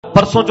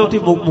परसों चौथी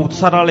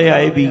मुक्तसर वाले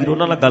आए वीर,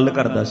 उन्हां नाल गल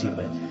करदा सी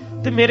मैं,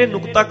 ते मेरे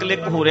नुकता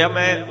क्लिक हो रहा।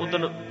 मैं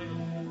उदन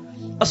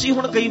असीं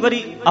हुण कई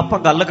वारी आपां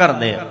गल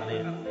करदे आ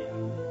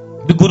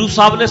भी गुरु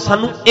साहब ने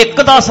सानू एक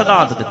दा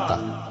सिद्धांत दिता,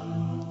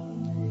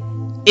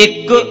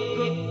 एक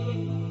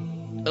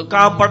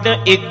काम पढ़दे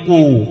एको।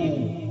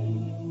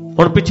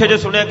 हुण पिछे जे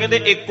सुनिया कहंदे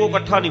एको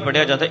इकट्ठा नहीं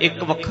पढ़िया जाता,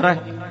 एक वखरा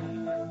है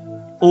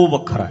ओ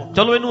वखरा है।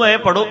 चलो इनू ऐ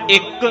पढ़ो,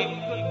 एक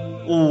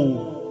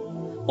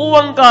ओ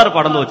अंकार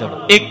पढ़ लो,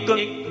 चलो एक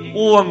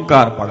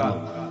ओंकार पढ़ लो।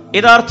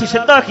 इहदा अर्थ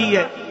सीधा की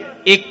है?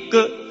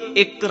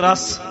 एक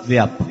रस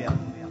व्यापक,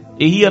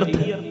 यही अर्थ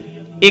है।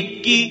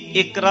 एक ही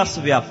एक रस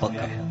व्यापक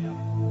है,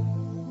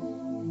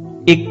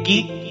 एक ही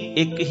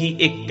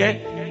एक है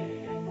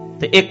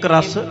ते एक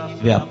रस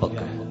व्यापक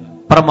है।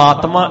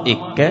 परमात्मा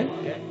एक है,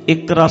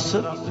 एक रस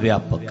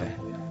व्यापक है,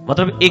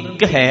 मतलब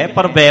एक है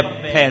पर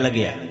फैल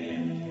गया।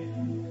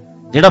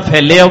 जिहड़ा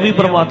फैलिया वह भी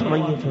परमात्मा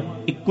ही है, फिर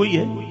इक्को ही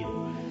है।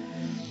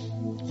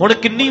 हुण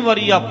किन्नी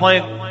वारी आपां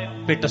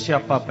पिट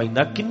स्यापा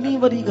पैंदा, किन्नी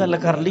वारी गल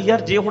कर ली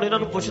यार। जे हुण इन्हां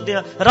नूं पुछदे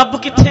आ रब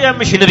कित्थे है,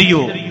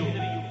 मशीनरीओ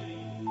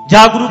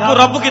जागरूको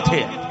रब कित्थे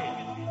है?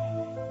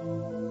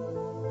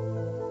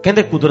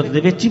 कहंदे कुदरत दे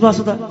विच ही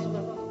वसदा।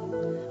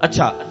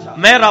 अच्छा,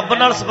 मैं रब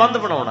नाल संबंध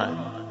बनाउणा है,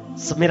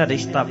 मेरा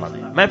रिश्ता बने,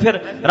 मैं फिर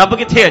रब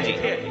कित्थे है जी?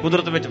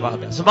 कुदरत विच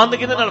वसदा। संबंध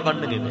किहदे नाल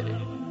बनणगे मेरे?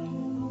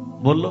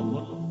 बोलो,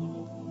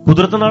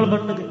 कुदरत नाल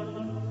बनणगे।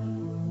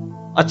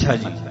 अच्छा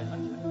जी,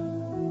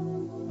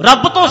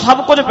 रब तो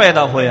सब कुछ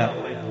पैदा होया,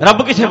 रब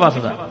किथे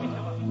वसदा?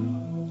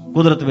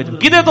 कुदरत विच।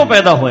 किहदे तो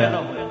पैदा होया?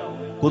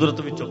 कुदरत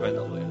विचों पैदा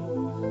होया।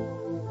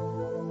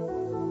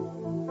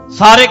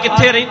 सारे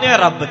किथे रहिंदे आ?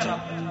 रब च।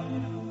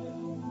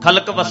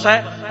 खलक वसै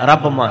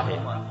रब माहे,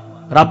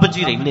 रब च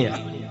ही रहिंदे आ।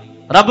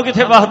 रब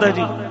किथे वसदा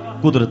जी?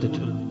 कुदरत च।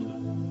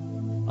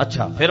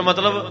 अच्छा, फिर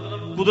मतलब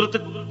कुदरत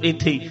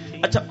इत्थे ही।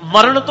 अच्छा,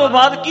 मरण तो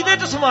बाद किहदे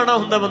च समाना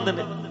हुंदा बंदे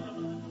ने?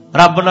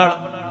 रब नाल।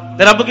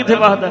 ते रब किथे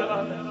वसदा?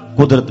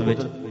 कुदरत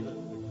विच।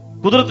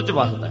 कुदरत च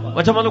वसदा।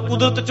 अच्छा, मतलब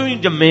कुदरत चों ही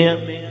जम्मे आ,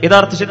 इहदा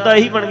अर्थ सीधा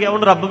यही बन गया।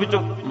 हुण रब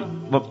विचों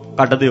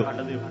कढ दिओ,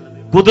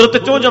 कुदरत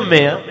चों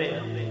जम्मे आ,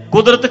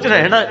 कुदरत च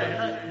रहना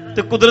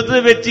ते कुदरत दे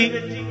विच ही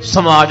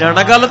समा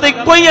जाना। गल तो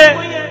इक्को ही है।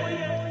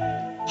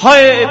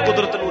 हाय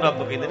कुदरत नूं रब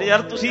कहंदे ने।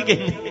 यार तुसीं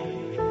कहंदे,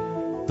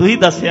 तुसीं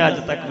दस्सिआ अज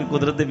तक भी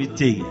कुदरत दे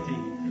विच ही है।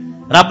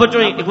 रब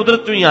चों ही,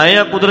 कुदरत चों ही आए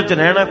आ, कुदरत च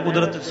रहना,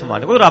 कुदरत च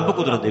समाना। कोई रब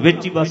कुदरत दे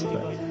विच ही बसदा।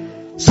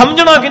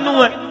 समझना किनू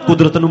है?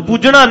 कुदरत नूं।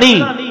 पूजना नहीं,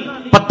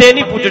 पत्ते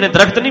नहीं पूजने,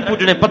 दरख्त नहीं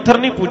पूजने, पत्थर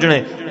नहीं पूजने,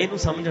 इनू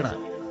समझना,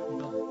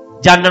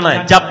 जानना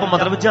है। जप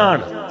मतलब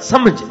जान,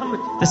 समझ,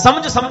 ते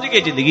समझ समझ के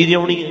जिंदगी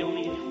जिउणी है।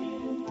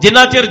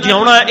 जिन्ना चिर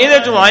जिउणा है इहदे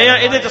चों आए आ,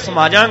 इहदे च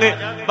समा जाएंगे,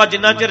 पर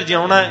जिन्ना चिर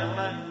जिउणा है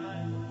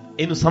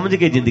इनू समझ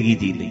के जिंदगी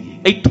जी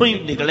लईए। इत्थों ही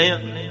निकले आ,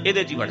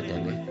 इहदे च ही बण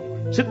जाएंगे।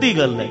 सीधी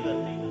गल है,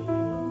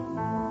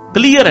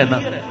 क्लीयर है ना।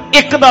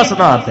 एक दा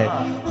सिद्धांत है।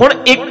 हुण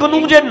एक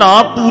नूं जे ना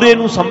पूरे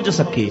नूं समझ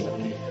सके,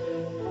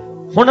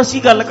 हुण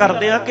असीं गल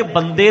करदे आ कि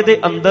बंदे दे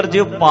अंदर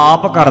जे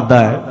पाप करदा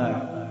है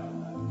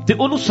ते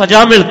उहनूं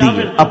सज़ा मिलदी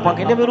है। आपां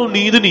कहंदे मैनूं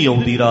नींद नहीं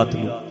आउंदी रात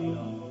नूं,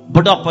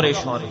 बड़ा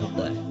परेशान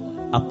हुंदा है,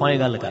 आपां इह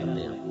गल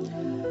करदे आ।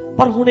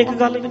 पर हुण एक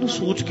गल मैनूं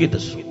सोच के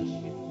दसो,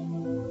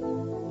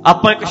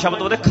 आपां एक शब्द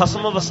बोलदे,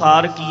 खसम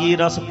वसार किए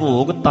रस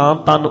भोग, तां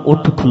तन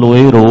उठ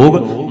खलोए रोग,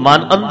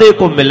 मन अंधे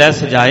को मिले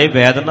सजाए,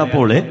 वैद ना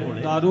भोले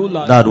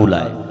दारू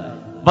लाए।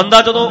 बंदा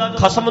जदों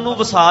खसम नूं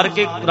वसार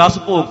के रस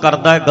भोग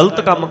करदा है, गलत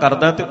काम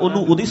करदा है, ते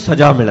उहनूं उहदी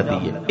सज़ा मिलदी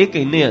है। इह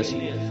कहने असीं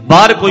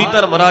बाहर कोई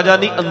धर्म राजा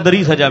नहीं, अंदर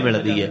ही सज़ा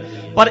मिलदी है।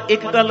 पर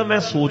एक गल मैं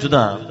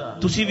सोचदा,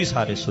 तुसीं भी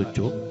सारे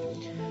सोचो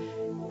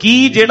कि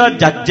जिहड़ा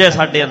जज है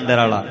साडे अंदर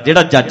वाला,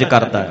 जिहड़ा जज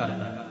करदा है,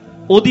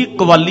 ਉਹਦੀ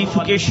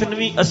ਕੁਆਲੀਫਿਕੇਸ਼ਨ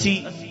भी असी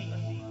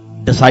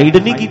डिसाइड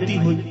नहीं की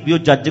हुई भी वह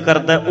जज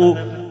करता है।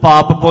 वह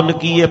पाप पुन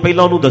की है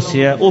पहला उन्होंने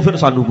दसिया, वह फिर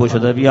सानू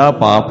पूछता भी आह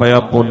पाप है, आ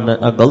पुन है,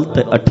 आ गलत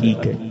है, आ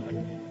ठीक है।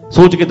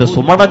 सोच के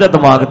दसो, माड़ा जिहा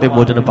दिमाग ते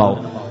मोजन पाओ।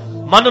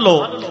 मन लो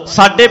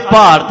साडे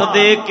भारत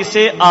दे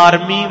किसे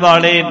आर्मी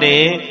वाले ने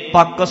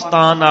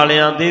पाकिस्तान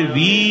वालियां दे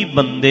 20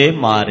 बंदे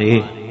मारे,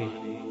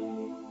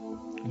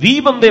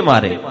 20 बंदे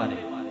मारे,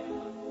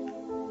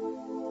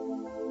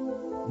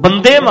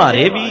 बंदे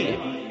मारे भी,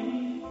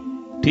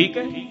 ठीक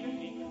है।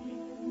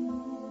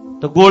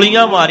 तो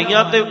गोलियां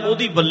मारियां ते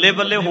ओदी बल्ले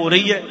बल्ले हो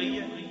रही है,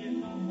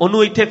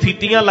 उन्होंने इत्थे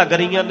फीतियां लग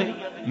रही ने,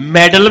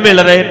 मैडल मिल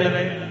रहे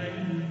ने,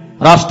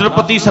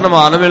 राष्ट्रपति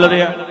सन्मान मिल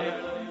रहा।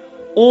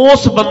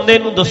 उस बंदे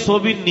नूं दसो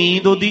भी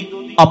नींद ओदी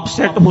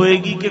अपसैट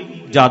होएगी कि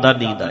ज्यादा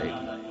नींद आएगी?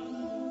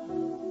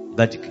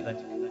 गज के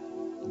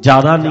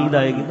ज्यादा नींद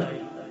आएगी ना।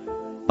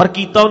 पर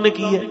कीता उन्हें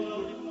की है,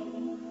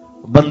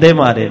 बंदे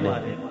मारे ने।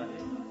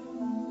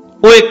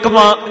 वो एक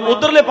मां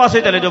उधरले पासे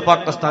चले जाओ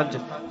पाकिस्तान च,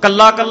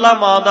 कला कला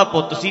मां दा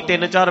पुत सी,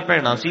 3-4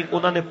 भैणां सी,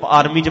 उन्होंने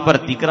आर्मी च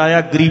भर्ती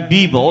कराया,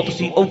 गरीबी बहुत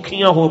सी,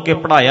 औखियां होके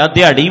पढ़ाया,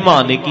 दिहाड़ी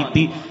मां ने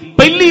की।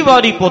 पहली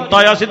बारी पुत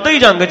आया सीधा ही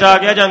जंग च आ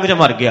गया, जंग च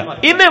मर गया,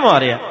 इन्हें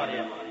मारिया।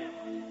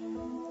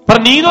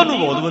 पर नींद उन्होंने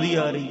बहुत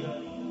वधिया आ रही है,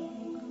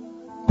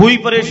 कोई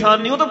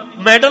परेशान नहीं, वो तो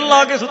मैडल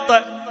ला के सुता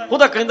है,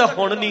 ਉਹਦਾ ਕਹਿੰਦਾ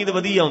ਹੁਣ ਨੀਂਦ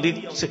ਵਧੀਆ ਆਉਂਦੀ,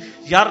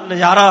 ਯਾਰ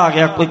ਨਜ਼ਾਰਾ ਆ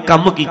ਗਿਆ, ਕੋਈ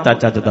ਕੰਮ ਕੀਤਾ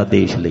ਚੱਜ ਦਾ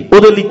ਦੇਸ਼ ਲਈ,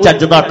 ਉਹਦੇ ਲਈ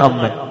ਚੱਜ ਦਾ ਕੰਮ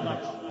ਹੈ।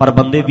 ਪਰ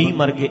ਬੰਦੇ 20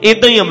 ਮਰ ਗਏ।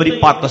 ਏਦਾਂ ਹੀ ਅਮਰੀਕਾ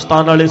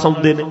ਪਾਕਿਸਤਾਨ ਵਾਲੇ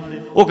ਸੌਂਦੇ ਨੇ,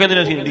 ਉਹ ਕਹਿੰਦੇ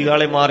ਨੇ ਅਸੀਂ ਇੰਡੀਆ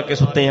ਵਾਲੇ ਮਾਰ ਕੇ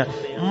ਸੁੱਤੇ ਆ।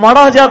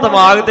 ਮਾੜਾ ਜਿਹਾ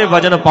ਦਿਮਾਗ ਤੇ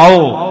ਵਜਨ ਪਾਓ,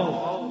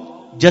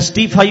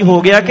 ਜਸਟੀਫਾਈ ਹੋ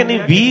ਗਿਆ ਕਿ ਨਹੀਂ?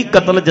 20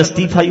 ਕਤਲ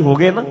ਜਸਟੀਫਾਈ ਹੋ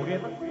ਗਏ ਨਾ,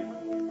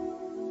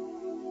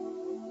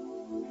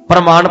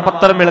 ਪ੍ਰਮਾਣ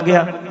ਪੱਤਰ ਮਿਲ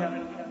ਗਿਆ,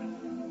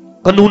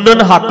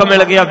 ਕਾਨੂੰਨਨ ਹੱਕ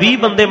ਮਿਲ ਗਿਆ, 20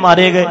 ਬੰਦੇ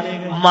ਮਾਰੇ ਗਏ,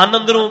 ਮਨ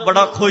ਅੰਦਰੋਂ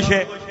ਬੜਾ ਖੁਸ਼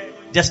ਹੈ।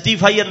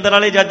 ਜਸਟੀਫਾਈ ਅੰਦਰ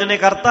ਵਾਲੇ ਜੱਜ ਨੇ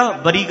ਕਰਤਾ,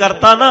 ਬਰੀ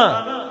ਕਰਤਾ ਨਾ।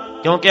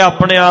 ਕਿਉਂਕਿ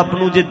ਆਪਣੇ ਆਪ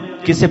ਨੂੰ ਜੇ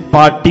ਕਿਸੇ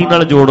ਪਾਰਟੀ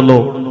ਨਾਲ ਜੋੜ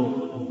ਲਓ,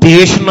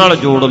 ਦੇਸ਼ ਨਾਲ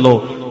ਜੋੜ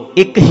ਲਓ,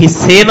 ਇੱਕ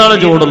ਹਿੱਸੇ ਨਾਲ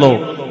ਜੋੜ ਲਓ,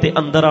 ਤੇ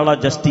ਅੰਦਰ ਵਾਲਾ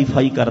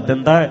ਜਸਟੀਫਾਈ ਕਰ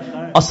ਦਿੰਦਾ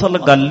ਹੈ। ਅਸਲ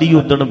ਗੱਲ ਹੀ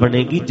ਉਦਣ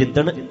ਬਣੇਗੀ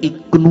ਜਿੱਦਣ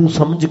ਇੱਕ ਨੂੰ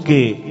ਸਮਝ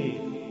ਕੇ,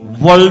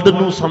 ਵਰਲਡ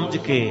ਨੂੰ ਸਮਝ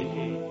ਕੇ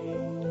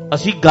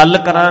ਅਸੀਂ ਗੱਲ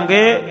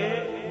ਕਰਾਂਗੇ,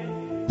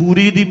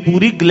 ਪੂਰੀ ਦੀ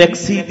ਪੂਰੀ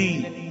ਗੈਲੈਕਸੀ ਦੀ,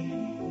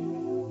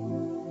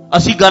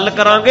 ਅਸੀਂ ਗੱਲ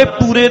ਕਰਾਂਗੇ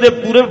ਪੂਰੇ ਦੇ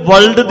ਪੂਰੇ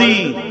ਵਰਲਡ ਦੀ।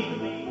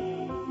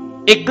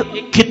 ਇੱਕ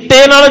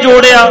ਖਿੱਤੇ ਨਾਲ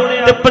ਜੋੜਿਆ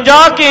ਤੇ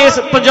 50 ਕੇਸ,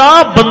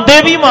 50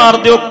 ਬੰਦੇ ਵੀ ਮਾਰ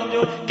ਦਿਓ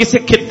ਕਿਸੇ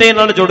ਖਿੱਤੇ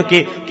ਨਾਲ ਜੁੜ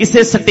ਕੇ,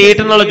 ਕਿਸੇ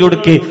ਸਟੇਟ ਨਾਲ ਜੁੜ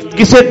ਕੇ,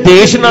 ਕਿਸੇ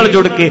ਦੇਸ਼ ਨਾਲ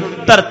ਜੁੜ ਕੇ।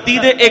 ਧਰਤੀ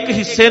ਦੇ ਇੱਕ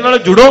ਹਿੱਸੇ ਨਾਲ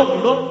ਜੁੜੋ,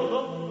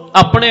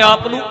 ਆਪਣੇ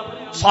ਆਪ ਨੂੰ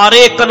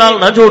ਸਾਰੇ ਇੱਕ ਨਾਲ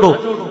ਨਾ ਜੋੜੋ,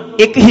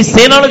 ਇੱਕ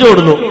ਹਿੱਸੇ ਨਾਲ ਜੋੜ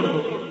ਲਓ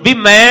ਵੀ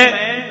ਮੈਂ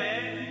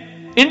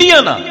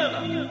ਇੰਡੀਅਨ ਆ,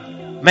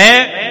 ਮੈਂ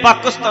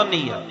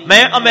ਪਾਕਿਸਤਾਨੀ ਆ,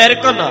 ਮੈਂ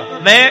ਅਮਰੀਕਨ ਆ,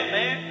 ਮੈਂ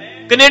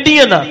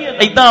ਕੈਨੇਡੀਅਨ ਆ।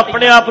 ਏਦਾਂ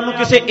ਆਪਣੇ ਆਪ ਨੂੰ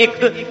ਕਿਸੇ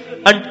ਇੱਕ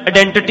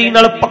ਆਇਡੈਂਟੀਟੀ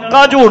ਨਾਲ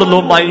ਪੱਕਾ ਜੋੜ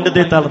ਲਓ ਮਾਈਂਡ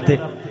ਦੇ ਤਲ ਤੇ।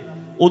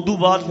 ਉਦੋਂ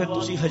ਬਾਅਦ ਫਿਰ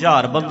ਤੁਸੀਂ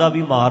 1000 ਬੰਦਾ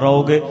ਵੀ ਮਾਰ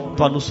ਆਓਗੇ,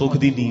 ਤੁਹਾਨੂੰ ਸੁੱਖ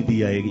ਦੀ ਨੀਂਦ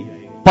ਹੀ ਆਏਗੀ।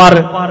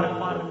 ਪਰ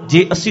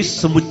ਜੇ ਅਸੀਂ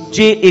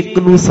ਸਮੁੱਚੇ ਇੱਕ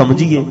ਨੂੰ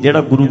ਸਮਝੀਏ,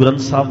 ਜਿਹੜਾ ਗੁਰੂ ਗ੍ਰੰਥ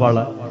ਸਾਹਿਬ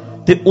ਵਾਲਾ,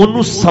 ਤੇ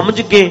ਉਹਨੂੰ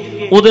ਸਮਝ ਕੇ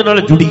ਉਹਦੇ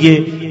ਨਾਲ ਜੁੜੀਏ,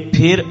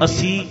 ਫਿਰ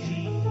ਅਸੀਂ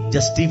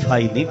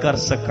ਜਸਟੀਫਾਈ ਨਹੀਂ ਕਰ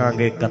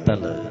ਸਕਾਂਗੇ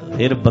ਕਤਲ,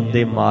 ਫਿਰ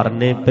ਬੰਦੇ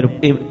ਮਾਰਨੇ। ਫਿਰ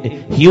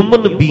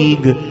ਹਿਊਮਨ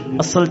ਬੀਇੰਗ,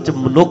 ਅਸਲ 'ਚ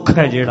ਮਨੁੱਖ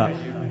ਹੈ ਜਿਹੜਾ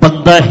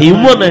ਬੰਦਾ,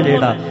 ਹਿਊਮਨ ਹੈ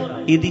ਜਿਹੜਾ,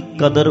 ਇਹਦੀ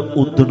ਕਦਰ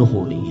ਉਦਣ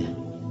ਹੋਣੀ ਹੈ।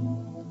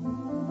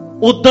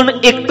 ਉਦਣ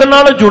ਇੱਕ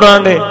ਨਾਲ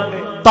ਜੁੜਾਂਗੇ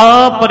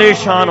ਤਾਂ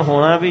ਪਰੇਸ਼ਾਨ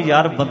ਹੋਣਾ ਵੀ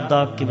ਯਾਰ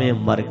ਬੰਦਾ ਕਿਵੇਂ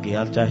ਮਰ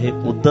ਗਿਆ, ਚਾਹੇ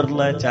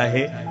ਉਧਰਲਾ ਹੈ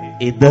ਚਾਹੇ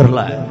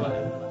ਇਧਰਲਾ ਹੈ।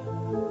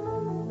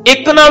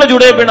 ਇੱਕ ਨਾਲ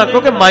ਜੁੜੇ ਬਿਨਾਂ,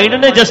 ਕਿਉਂਕਿ ਮਾਈਂਡ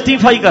ਨੇ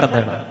ਜਸਟੀਫਾਈ ਕਰ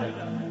ਦੇਣਾ।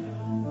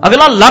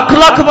 ਅਗਲਾ ਲੱਖ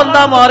ਲੱਖ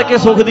ਬੰਦਾ ਮਾਰ ਕੇ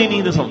ਸੁੱਖ ਦੀ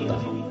ਨੀਂਦ ਸੌਂਦਾ,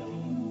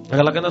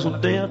 ਅਗਲਾ ਕਹਿੰਦਾ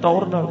ਸੁੱਤੇ ਆ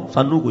ਟੌਰ ਨਾਲ,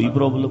 ਸਾਨੂੰ ਕੋਈ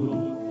ਪ੍ਰੋਬਲਮ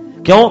ਨਹੀਂ।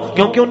 ਕਿਉਂ?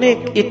 ਕਿਉਂਕਿ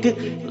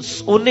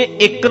ਉਹਨੇ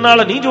ਇੱਕ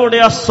ਨਾਲ ਨਹੀਂ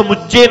ਜੋੜਿਆ,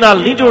 ਸਮੁੱਚੇ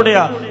ਨਾਲ ਨਹੀਂ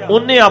ਜੋੜਿਆ,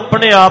 ਉਹਨੇ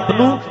ਆਪਣੇ ਆਪ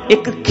ਨੂੰ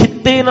ਇੱਕ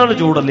ਖਿੱਤੇ ਨਾਲ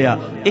ਜੋੜ ਲਿਆ,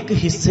 ਇੱਕ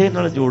ਹਿੱਸੇ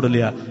ਨਾਲ ਜੋੜ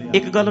ਲਿਆ।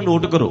 ਇੱਕ ਗੱਲ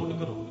ਨੋਟ ਕਰੋ,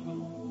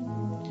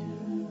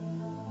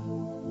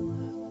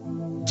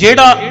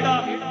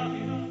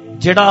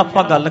 ਜਿਹੜਾ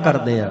ਆਪਾਂ ਗੱਲ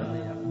ਕਰਦੇ ਆ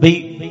ਬਈ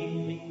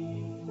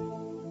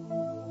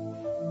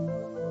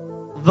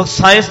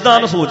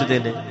ਸਾਇੰਸਦਾਨ ਸੋਚਦੇ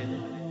ਨੇ,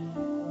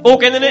 ਉਹ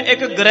ਕਹਿੰਦੇ ਨੇ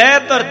ਇੱਕ ਗ੍ਰਹਿ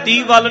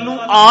ਧਰਤੀ ਵੱਲ ਨੂੰ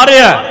ਆ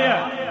ਰਿਹਾ।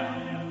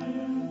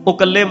 ਉਹ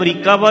ਇਕੱਲੇ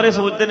ਅਮਰੀਕਾ ਬਾਰੇ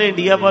ਸੋਚਦੇ ਨੇ,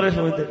 ਇੰਡੀਆ ਬਾਰੇ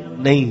ਸੋਚਦੇ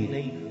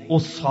ਨਹੀਂ, ਉਹ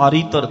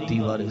ਸਾਰੀ ਧਰਤੀ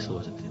ਬਾਰੇ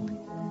ਸੋਚਦੇ ਨੇ,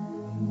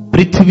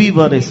 ਪ੍ਰਿਥਵੀ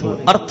ਬਾਰੇ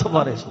ਅਰਥ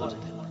ਬਾਰੇ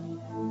ਸੋਚਦੇ ਨੇ,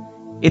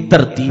 ਇਹ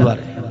ਧਰਤੀ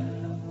ਬਾਰੇ।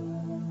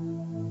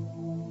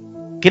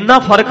 ਕਿੰਨਾ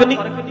ਫਰਕ ਨਹੀਂ।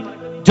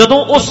 ਜਦੋਂ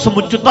ਉਹ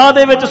ਸਮੁੱਚਤਾ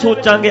ਦੇ ਵਿੱਚ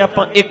ਸੋਚਾਂਗੇ,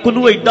 ਆਪਾਂ ਇੱਕ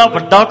ਨੂੰ ਐਡਾ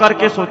ਵੱਡਾ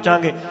ਕਰਕੇ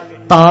ਸੋਚਾਂਗੇ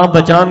ਤਾਂ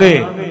ਬਚਾਂਗੇ।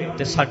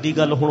 ਤੇ ਸਾਡੀ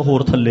ਗੱਲ ਹੁਣ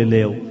ਹੋਰ ਥੱਲੇ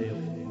ਲੈ ਆਓ,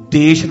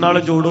 ਦੇਸ਼ ਨਾਲ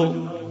ਜੋੜੋ।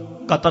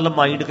 ਕਤਲ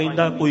ਮਾਈਂਡ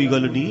ਕਹਿੰਦਾ ਕੋਈ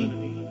ਗੱਲ ਨਹੀਂ,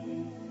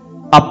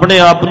 ਆਪਣੇ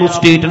ਆਪ ਨੂੰ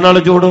ਸਟੇਟ ਨਾਲ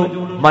ਜੋੜੋ,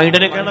 ਮਾਈਂਡ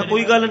ਨੇ ਕਹਿਣਾ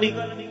ਕੋਈ ਗੱਲ ਨਹੀਂ।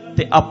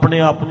 ਤੇ ਆਪਣੇ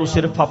ਆਪ ਨੂੰ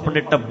ਸਿਰਫ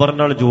ਆਪਣੇ ਟੱਬਰ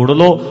ਨਾਲ ਜੋੜ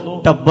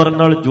ਲਓ। ਟੱਬਰ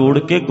ਨਾਲ ਜੋੜ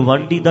ਕੇ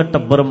ਗਵਾਂਢੀ ਦਾ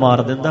ਟੱਬਰ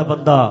ਮਾਰ ਦਿੰਦਾ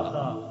ਬੰਦਾ।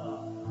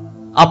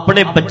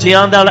 ਆਪਣੇ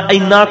ਬੱਚਿਆਂ ਨਾਲ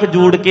ਇੰਨਾ ਕੁ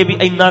ਜੋੜ ਕੇ ਵੀ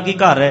ਇੰਨਾ ਕੀ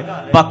ਘਰ ਹੈ,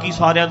 ਬਾਕੀ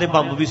ਸਾਰਿਆਂ ਦੇ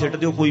ਬੰਬ ਵੀ ਸਿੱਟ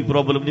ਦਿਓ, ਕੋਈ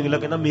ਪ੍ਰੋਬਲਮ ਨਹੀਂ। ਅਗਲਾ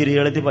ਕਹਿੰਦਾ ਮੇਰੇ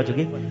ਵਾਲੇ ਤੇ ਬਚ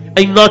ਗਏ।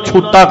 ਇੰਨਾ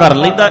ਛੋਟਾ ਕਰ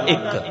ਲੈਂਦਾ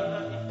ਇੱਕ,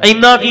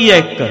 ਇੰਨਾ ਕੀ ਹੈ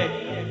ਇੱਕ।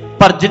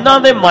 ਪਰ ਜਿਨ੍ਹਾਂ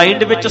ਦੇ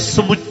ਮਾਈਂਡ ਵਿੱਚ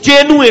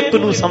ਸਮੁੱਚੇ ਨੂੰ ਇੱਕ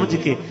ਨੂੰ ਸਮਝ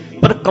ਕੇ।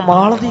 ਪਰ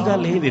ਕਮਾਲ ਦੀ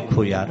ਗੱਲ ਇਹ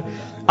ਵੇਖੋ ਯਾਰ,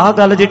 ਆਹ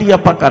ਗੱਲ ਜਿਹੜੀ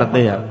ਆਪਾਂ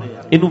ਕਰਦੇ ਆ,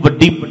 ਇਹਨੂੰ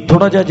ਵੱਡੀ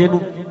ਥੋੜਾ ਜਿਹਾ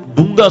ਜਿਹਨੂੰ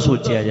ਡੂੰਘਾ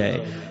ਸੋਚਿਆ ਜਾਏ,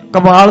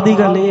 ਕਮਾਲ ਦੀ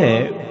ਗੱਲ ਇਹ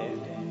ਹੈ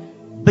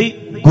ਬਈ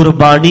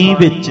ਗੁਰਬਾਣੀ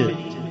ਵਿੱਚ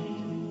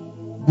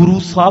ਗੁਰੂ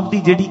ਸਾਹਿਬ ਦੀ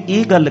ਜਿਹੜੀ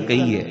ਇਹ ਗੱਲ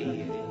ਕਹੀ ਹੈ,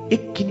 ਇਹ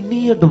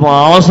ਕਿੰਨੀ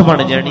ਐਡਵਾਂਸ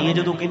ਬਣ ਜਾਣੀ ਹੈ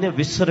ਜਦੋਂ ਕਹਿੰਦੇ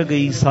ਵਿਸਰ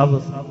ਗਈ ਸਭ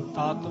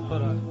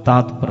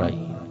ਤਾਤ ਪਰਾਈ,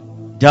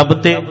 ਜਬ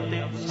ਤੇ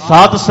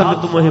ਸਾਧ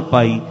ਸੰਗਤ ਮੋਹਿ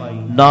ਪਾਈ,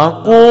 ਨਾ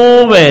ਕੋ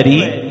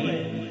ਵੈਰੀ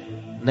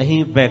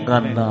ਨਹੀਂ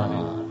ਬੇਗਾਨਾ,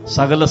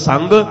 ਸਗਲ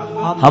ਸੰਗ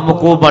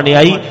ਹਮਕੋ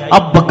ਬਣਾਈ।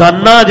 ਅਬ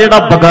ਬਗਾਨਾ, ਜਿਹੜਾ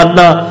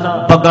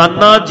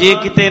ਬਗਾਨਾ ਜੇ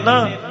ਕਿਤੇ ਨਾ,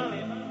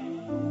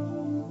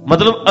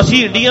 ਮਤਲਬ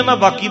ਅਸੀਂ ਇੰਡੀਅਨ ਆ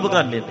ਬਾਕੀ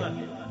ਬਗਾਨੇ ਨੇ,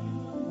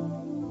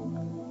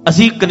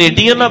 ਅਸੀਂ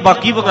ਕੈਨੇਡੀਅਨ ਆ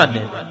ਬਾਕੀ ਬਗਾਨੇ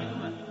ਨੇ,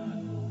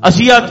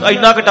 ਅਸੀਂ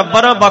ਇੰਨਾ ਕੁ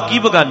ਟੱਬਰ ਆ ਬਾਕੀ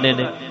ਬਗਾਨੇ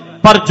ਨੇ।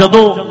 ਪਰ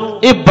ਜਦੋਂ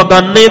ਇਹ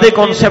ਬਗਾਨੇ ਦੇ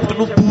ਕਨਸੈਪਟ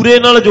ਨੂੰ ਪੂਰੇ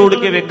ਨਾਲ ਜੋੜ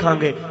ਕੇ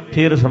ਵੇਖਾਂਗੇ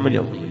ਫੇਰ ਸਮਝ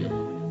ਆਉਂਦੀ ਹੈ।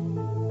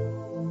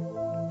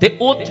 ਤੇ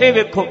ਉੱਥੇ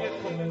ਵੇਖੋ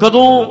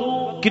ਕਦੋਂ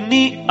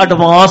ਕਿੰਨੀ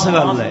ਐਡਵਾਂਸ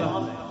ਗੱਲ ਹੈ।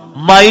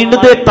 ਮਾਈਂਡ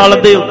ਦੇ ਤਲ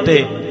ਦੇ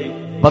ਉੱਤੇ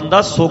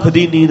ਬੰਦਾ ਸੁੱਖ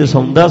ਦੀ ਨੀਂਦ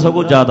ਸੌਂਦਾ,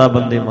 ਸਗੋਂ ਜ਼ਿਆਦਾ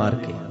ਬੰਦੇ ਮਾਰ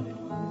ਕੇ,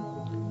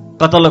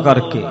 ਕਤਲ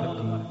ਕਰਕੇ,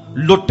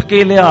 ਲੁੱਟ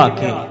ਕੇ ਲਿਆ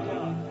ਕੇ,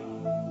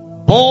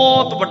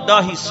 ਬਹੁਤ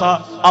ਵੱਡਾ ਹਿੱਸਾ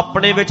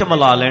ਆਪਣੇ ਵਿੱਚ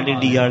ਮਿਲਾ ਲੈਣ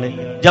ਇੰਡੀਆ ਵਾਲੇ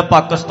ਜਾਂ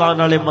ਪਾਕਿਸਤਾਨ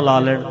ਵਾਲੇ ਮਿਲਾ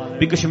ਲੈਣ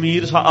ਵੀ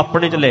ਕਸ਼ਮੀਰ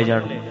ਆਪਣੇ ਚ ਲੈ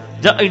ਜਾਣ।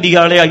 ਜਾਂ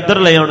ਇੰਡੀਆ ਵਾਲੇ ਇੱਧਰ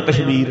ਲੈ ਆਉਣ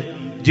ਕਸ਼ਮੀਰ,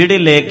 ਜਿਹੜੇ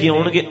ਲੈ ਕੇ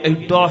ਆਉਣਗੇ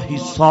ਐਡਾ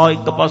ਹਿੱਸਾ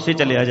ਇੱਕ ਪਾਸੇ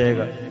ਚਲਿਆ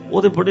ਜਾਏਗਾ,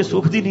 ਉਹਦੇ ਬੜੇ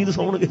ਸੁੱਖ ਦੀ ਨੀਂਦ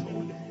ਸੌਣਗੇ।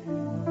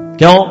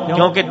 ਕਿਉਂ?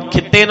 ਕਿਉਂਕਿ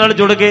ਖਿੱਤੇ ਨਾਲ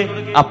ਜੁੜ ਗਏ,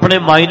 ਆਪਣੇ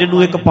ਮਾਈਂਡ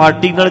ਨੂੰ ਇੱਕ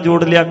ਪਾਰਟੀ ਨਾਲ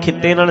ਜੋੜ ਲਿਆ,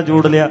 ਖਿੱਤੇ ਨਾਲ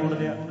ਜੋੜ ਲਿਆ,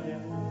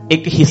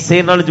 ਇੱਕ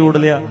ਹਿੱਸੇ ਨਾਲ ਜੋੜ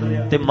ਲਿਆ,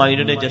 ਤੇ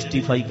ਮਾਈਂਡ ਨੇ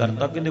ਜਸਟੀਫਾਈ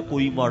ਕਰਤਾ ਕਹਿੰਦੇ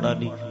ਕੋਈ ਮਾੜਾ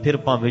ਨਹੀਂ, ਫਿਰ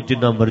ਭਾਵੇਂ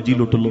ਜਿੰਨਾ ਮਰਜ਼ੀ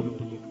ਲੁੱਟ ਲਓ,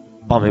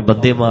 ਭਾਵੇਂ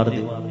ਬੰਦੇ ਮਾਰ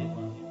ਦਿਓ।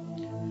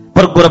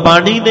 ਪਰ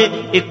ਗੁਰਬਾਣੀ ਨੇ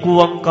ਇੱਕ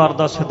ਓੰਕਾਰ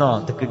ਦਾ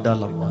ਸਿਧਾਂਤ ਕਿੱਡਾ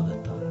ਲੰਮਾ ਦਿੱਤਾ।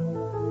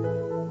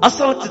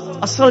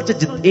 ਅਸਲ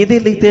ਚ ਇਹਦੇ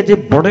ਲਈ ਤੇ ਜੇ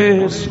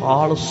ਬੜੇ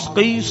ਸਾਲ,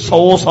 ਕਈ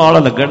 100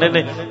 ਸਾਲ ਲੱਗਣੇ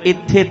ਨੇ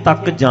ਇੱਥੇ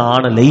ਤੱਕ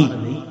ਜਾਣ ਲਈ।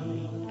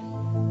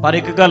 ਪਰ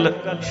ਇੱਕ ਗੱਲ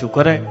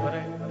ਸ਼ੁਕਰ ਹੈ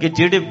ਕਿ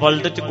ਜਿਹੜੇ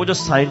ਵਰਲਡ 'ਚ ਕੁਝ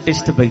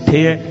ਸਾਇੰਟਿਸਟ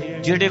ਬੈਠੇ ਹੈ,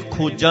 ਜਿਹੜੇ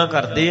ਖੋਜਾਂ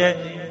ਕਰਦੇ ਹੈ,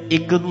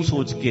 ਇੱਕ ਨੂੰ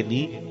ਸੋਚ ਕੇ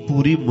ਨਹੀਂ,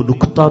 ਪੂਰੀ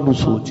ਮਨੁੱਖਤਾ ਨੂੰ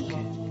ਸੋਚ ਕੇ,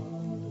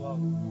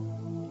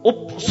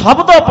 ਉਹ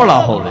ਸਭ ਦਾ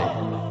ਭਲਾ ਹੋਵੇ।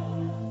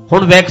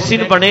 ਹੁਣ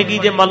ਵੈਕਸੀਨ ਬਣੇਗੀ,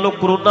 ਜੇ ਮੰਨ ਲਓ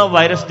ਕਰੋਨਾ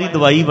ਵਾਇਰਸ ਦੀ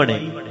ਦਵਾਈ ਬਣੇ,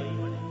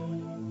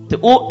 ਤੇ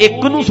ਉਹ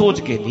ਇੱਕ ਨੂੰ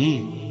ਸੋਚ ਕੇ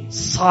ਨਹੀਂ,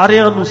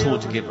 ਸਾਰਿਆਂ ਨੂੰ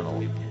ਸੋਚ ਕੇ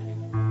ਬਣਾਉਣਗੇ।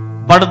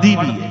 ਬਣਦੀ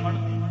ਵੀ ਹੈ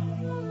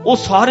ਉਹ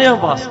ਸਾਰਿਆਂ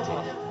ਵਾਸਤੇ,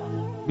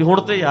 ਵੀ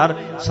ਹੁਣ ਤੇ ਯਾਰ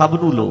ਸਭ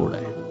ਨੂੰ ਲੋੜ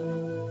ਹੈ।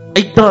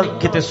 ਏਦਾਂ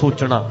ਕਿਤੇ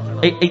ਸੋਚਣਾ,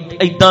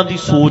 ਏਦਾਂ ਦੀ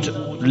ਸੋਚ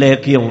ਲੈ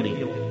ਕੇ ਆਉਣੀ।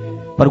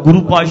 ਪਰ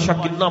ਗੁਰੂ ਪਾਤਸ਼ਾਹ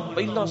ਕਿੰਨਾ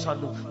ਪਹਿਲਾਂ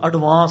ਸਾਨੂੰ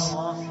ਐਡਵਾਂਸ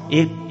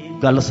ਇਹ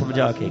ਗੱਲ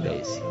ਸਮਝਾ ਕੇ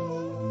ਗਏ ਸੀ।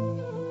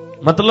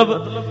 ਮਤਲਬ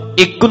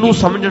ਇੱਕ ਨੂੰ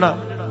ਸਮਝਣਾ,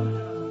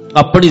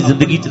 ਆਪਣੀ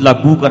ਜ਼ਿੰਦਗੀ 'ਚ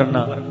ਲਾਗੂ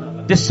ਕਰਨਾ,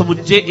 ਤੇ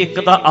ਸਮੁੱਚੇ ਇੱਕ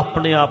ਦਾ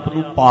ਆਪਣੇ ਆਪ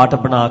ਨੂੰ ਪਾਰਟ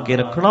ਬਣਾ ਕੇ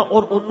ਰੱਖਣਾ,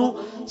 ਔਰ ਉਹਨੂੰ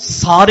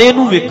ਸਾਰੇ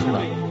ਨੂੰ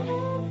ਵੇਖਣਾ।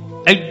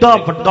 ਐਡਾ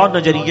ਵੱਡਾ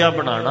ਨਜ਼ਰੀਆ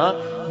ਬਣਾਉਣਾ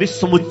ਵੀ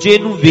ਸਮੁੱਚੇ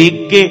ਨੂੰ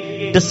ਵੇਖ ਕੇ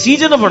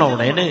ਡਿਸੀਜਨ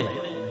ਬਣਾਉਣੇ ਨੇ,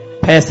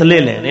 ਫੈਸਲੇ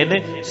ਲੈਣੇ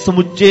ਨੇ,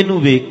 ਸਮੁੱਚੇ ਨੂੰ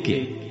ਵੇਖ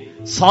ਕੇ,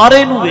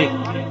 ਸਾਰੇ ਨੂੰ ਵੇਖ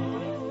ਕੇ।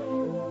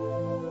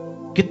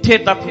 ਕਿੱਥੇ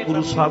ਤੱਕ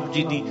ਗੁਰੂ ਸਾਹਿਬ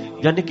ਜੀ ਦੀ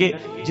ਯਾਨੀ ਕਿ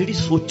ਜਿਹੜੀ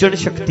ਸੋਚਣ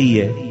ਸ਼ਕਤੀ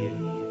ਹੈ,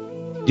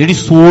 ਜਿਹੜੀ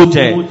ਸੋਚ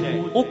ਹੈ,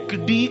 ਉਹ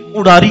ਕਿੱਡੀ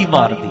ਉਡਾਰੀ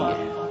ਮਾਰਦੀ ਹੈ,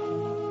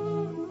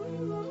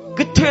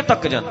 ਕਿੱਥੇ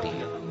ਤੱਕ ਜਾਂਦੀ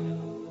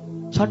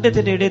ਹੈ। ਸਾਡੇ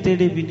ਤੇ ਨੇੜੇ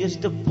ਤੇੜੇ ਵੀ ਨਹੀਂ,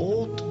 ਅਸੀਂ ਤੇ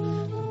ਬਹੁਤ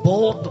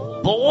ਬਹੁਤ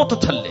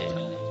ਬਹੁਤ ਥੱਲੇ,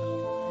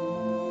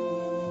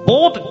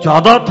 ਬਹੁਤ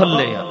ਜ਼ਿਆਦਾ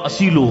ਥੱਲੇ ਆ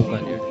ਅਸੀਂ ਲੋਕ ਆ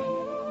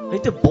ਜਿਹੜੇ। ਇਹ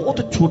ਤੇ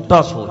ਬਹੁਤ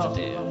ਛੋਟਾ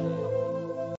ਸੋਚਦੇ ਆ।